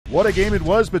What a game it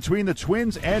was between the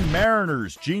Twins and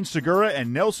Mariners. Gene Segura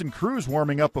and Nelson Cruz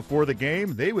warming up before the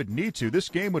game. They would need to. This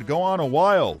game would go on a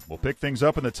while. We'll pick things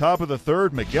up in the top of the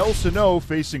third. Miguel Zunino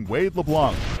facing Wade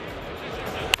LeBlanc.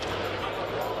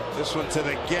 This one to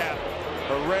the gap.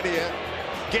 Heredia.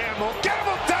 Gamble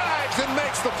dives and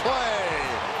makes the play.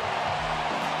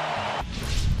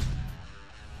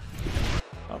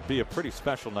 That'll be a pretty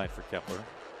special night for Kepler.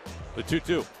 The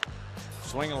 2-2.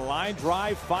 Swinging a line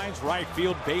drive, finds right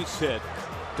field, base hit.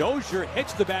 Dozier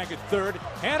hits the bag at third.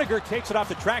 Haniger takes it off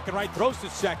the track and right, throws to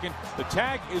second. The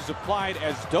tag is applied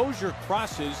as Dozier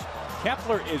crosses.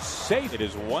 Kepler is safe. It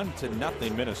is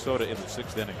 1-0 Minnesota in the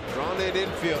sixth inning. Drawn in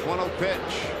infield, 1-0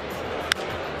 pitch.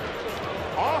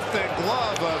 Off the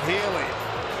glove of Healy.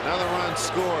 Another run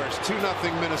scores,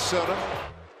 2-0 Minnesota.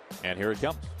 And here it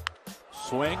comes.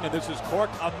 Swing, and this is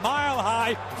corked a mile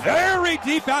high, very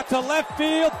deep out to left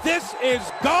field. This is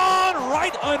gone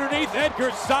right underneath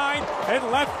Edgar's sign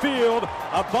in left field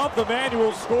above the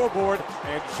manual scoreboard,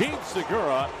 and Gene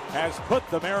Segura has put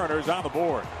the Mariners on the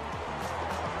board.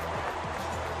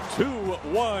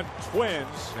 2-1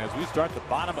 Twins as we start the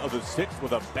bottom of the sixth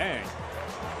with a bang.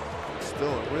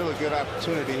 Still a really good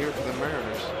opportunity here for the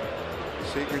Mariners.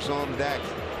 Seager's on deck.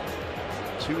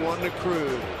 2-1 to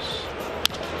Cruz.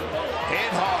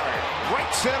 Hit hard,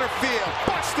 right center field,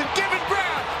 busted, giving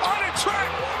ground, on a track,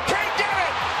 can't get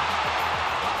it!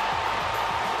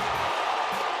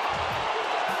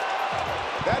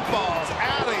 That ball's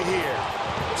out of here.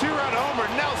 Two-run homer,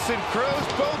 Nelson Cruz,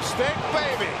 boom stick,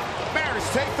 baby. Mariners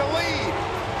take the lead.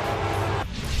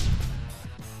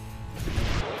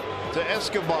 To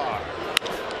Escobar.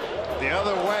 The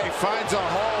other way, finds a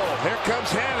hole. Here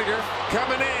comes Haniger,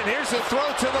 coming in. Here's the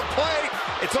throw to the plate.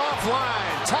 It's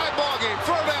offline. Tie ball game.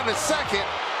 Throw down to second.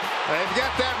 They've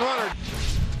got that runner.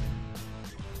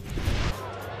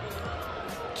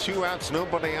 2 outs,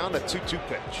 nobody on. The 2-2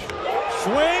 pitch.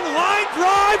 Swing, line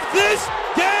drive. This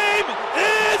game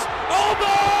is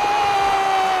over.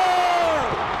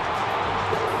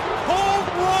 Home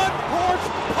run, Porsche.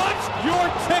 Punch your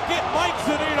ticket, Mike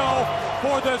Zunino,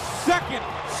 for the second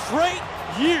straight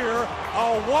year,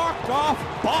 a walk-off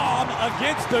bomb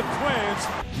against the Twins.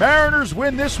 Mariners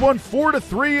win this one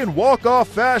 4-3 in walk-off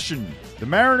fashion. The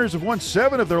Mariners have won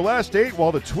 7 of their last 8,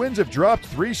 while the Twins have dropped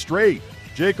 3 straight.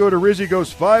 Jake Odorizzi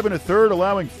goes 5 1/3,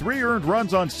 allowing 3 earned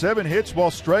runs on 7 hits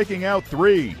while striking out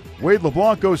 3. Wade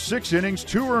LeBlanc goes 6 innings,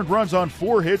 2 earned runs on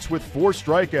 4 hits with 4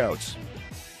 strikeouts.